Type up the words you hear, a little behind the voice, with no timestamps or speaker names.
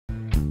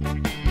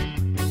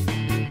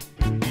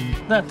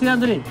Да, ты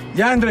Андрей.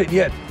 Я Андрей,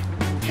 нет.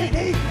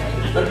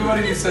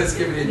 Договорились с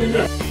советским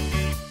временем.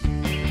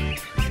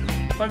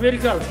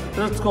 По-американски.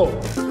 Let's go.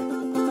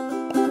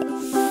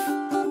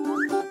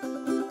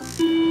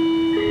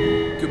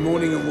 Good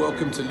morning and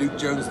welcome to Luke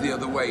Jones The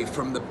Other Way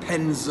from the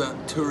Penza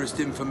tourist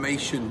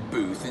information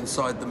booth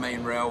inside the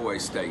main railway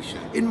station.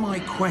 In my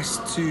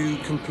quest to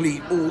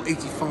complete all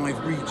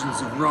 85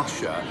 regions of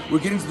Russia, we're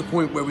getting to the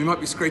point where we might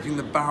be scraping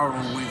the barrel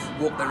with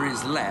what there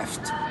is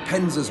left.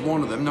 Penza's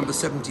one of them, number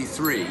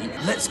 73.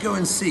 Let's go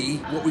and see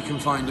what we can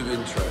find of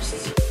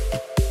interest.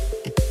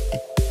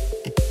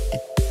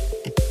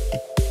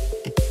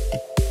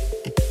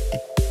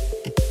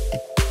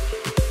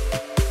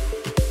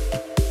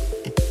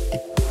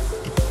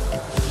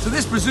 So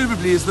this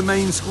presumably is the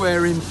main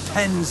square in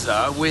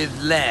Penza with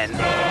Len.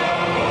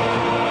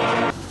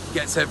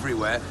 Gets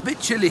everywhere. A bit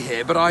chilly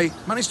here, but I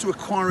managed to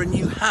acquire a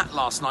new hat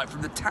last night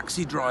from the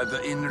taxi driver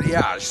in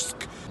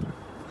Ryazsk.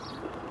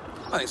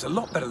 I think it's a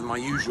lot better than my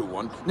usual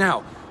one.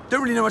 Now,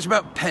 don't really know much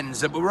about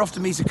Penza, but we're off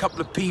to meet a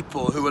couple of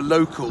people who are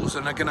locals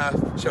and are gonna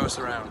show us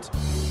around.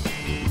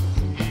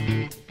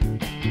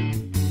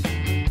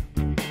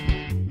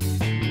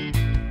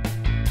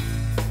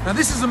 Now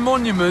this is a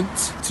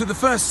monument to the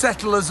first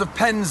settlers of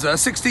Penza,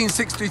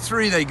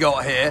 1663 they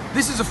got here.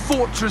 This is a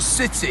fortress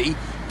city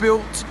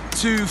built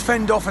to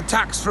fend off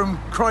attacks from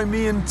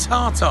Crimean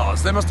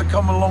Tatars. They must have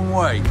come a long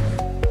way.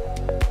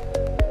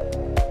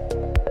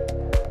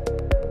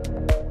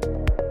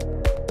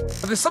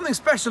 There's something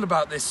special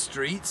about this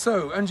street.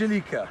 So,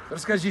 Angelika,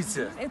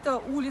 расскажите. Это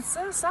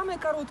улица, самая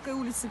короткая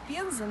улица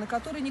Пензы, на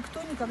которой никто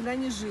никогда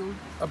не жил.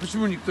 А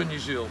почему никто не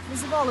жил?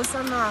 Называлась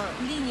она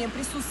линия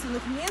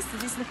присутственных мест.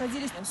 Здесь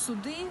находились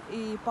суды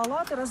и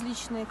палаты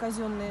различные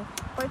казенные,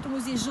 поэтому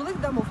здесь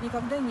жилых домов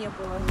никогда не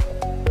было.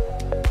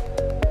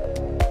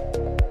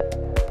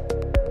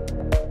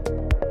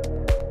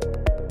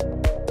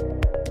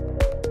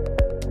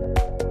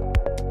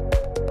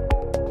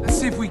 Let's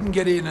see if we can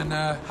get in and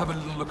have a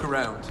little look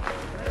around.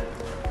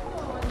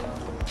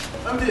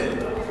 Oh dear,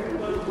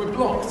 we're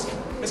blocked.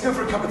 Let's go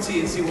for a cup of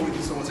tea and see what we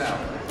can sort out.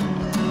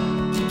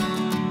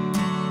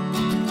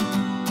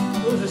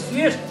 Ты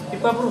съешь и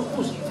попробуй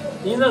вкус.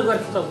 Не надо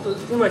говорить, там,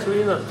 снимать его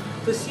не надо.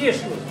 Ты съешь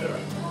его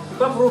и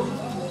попробуй.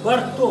 Во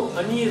рту,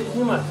 а не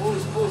снимать.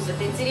 Пусть,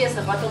 это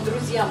интересно, потом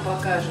друзьям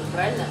покажем,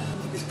 правильно?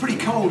 It's pretty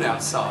cold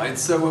outside,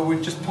 so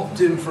we've just popped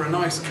in for a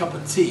nice cup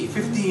of tea.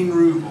 15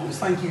 rubles.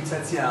 Thank you,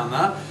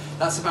 Tatiana.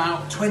 That's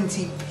about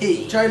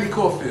 20p. Чай или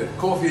кофе?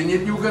 Кофе.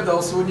 Нет, не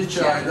угадал сегодня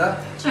чай, да?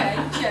 Чай.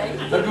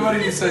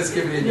 Договорились с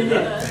советским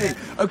временем.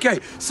 Okay,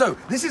 so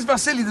this is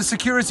Vasily, the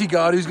security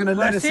guard, who's going to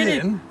let us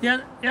in.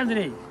 Я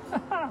Андрей.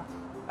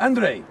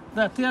 Андрей.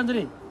 Да, ты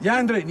Андрей. Я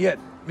Андрей, нет.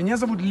 Меня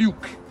зовут Люк.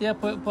 Я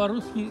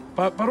по-русски...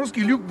 По-русски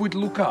Люк будет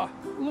Лука.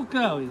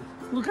 Лукавый.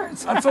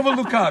 Лукавец. Отцова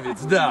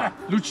Лукавец, да.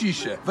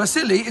 Лучище.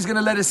 Vasily is going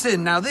to let us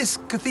in. Now, this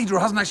cathedral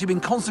hasn't actually been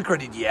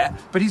consecrated yet,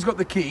 but he's got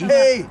the key.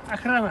 Hey!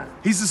 Охрана.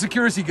 He's the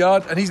security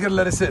guard, and he's going to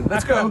let us in.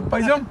 Let's go.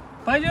 Пойдем?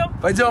 Пойдем.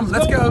 Пойдем.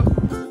 Let's go.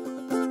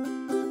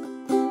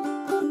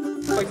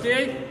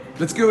 Окей.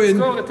 Let's go in.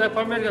 Let's go. Это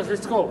по-американски.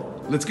 Let's go.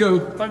 Let's go.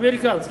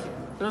 По-американски.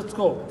 Let's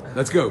go.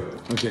 Let's go.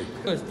 Okay.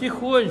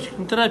 Тихонечко,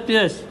 не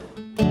торопясь.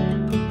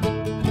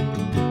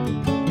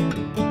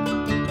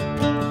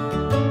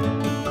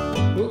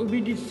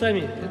 Убедитесь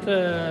сами,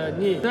 это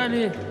не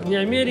Италия, не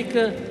Америка,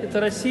 это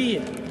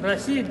Россия.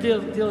 Россия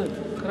делает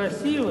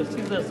красиво,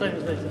 всегда, сами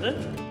знаете, да?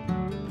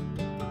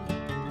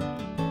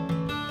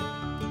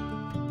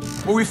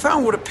 Well, we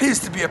found what appears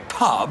to be a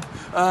pub,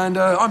 and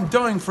I'm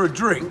dying for a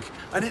drink,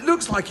 and it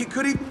looks like it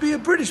could even be a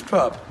British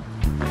pub.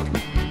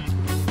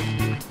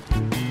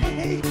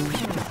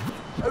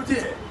 Oh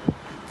dear,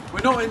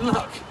 we're not in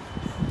luck.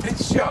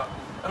 It's shut,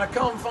 and I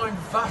can't find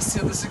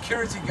Vasya, the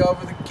security guard,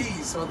 with the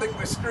keys, so I think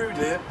we're screwed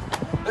here.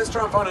 Let's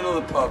try and find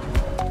another pub.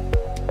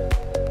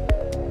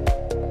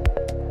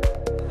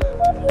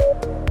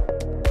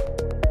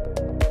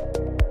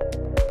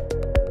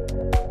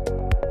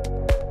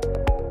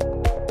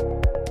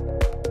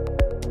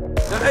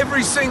 Now,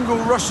 every single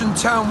Russian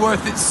town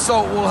worth its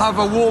salt will have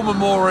a war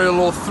memorial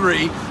or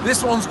three.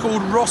 This one's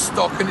called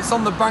Rostock, and it's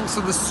on the banks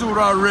of the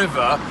Sura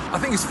River. I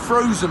think it's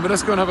frozen, but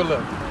let's go and have a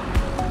look.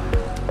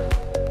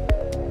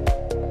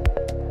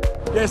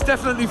 Yeah, it's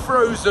definitely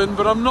frozen,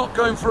 but I'm not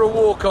going for a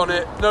walk on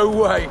it. No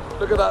way.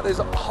 Look at that, there's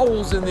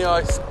holes in the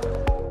ice.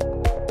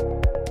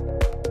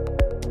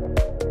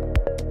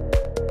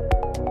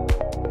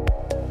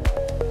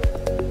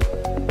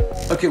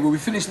 Okay, well, we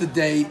finished the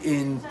day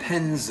in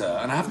Penza,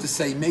 and I have to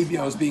say, maybe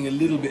I was being a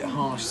little bit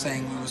harsh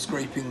saying we were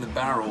scraping the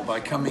barrel by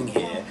coming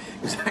here.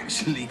 It was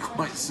actually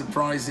quite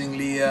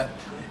surprisingly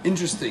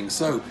interesting.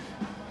 So,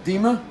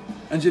 Dima,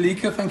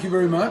 Angelika, thank you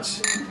very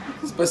much.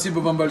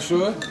 Спасибо вам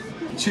большое.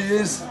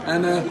 Cheers,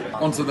 and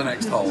on to the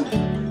next hole.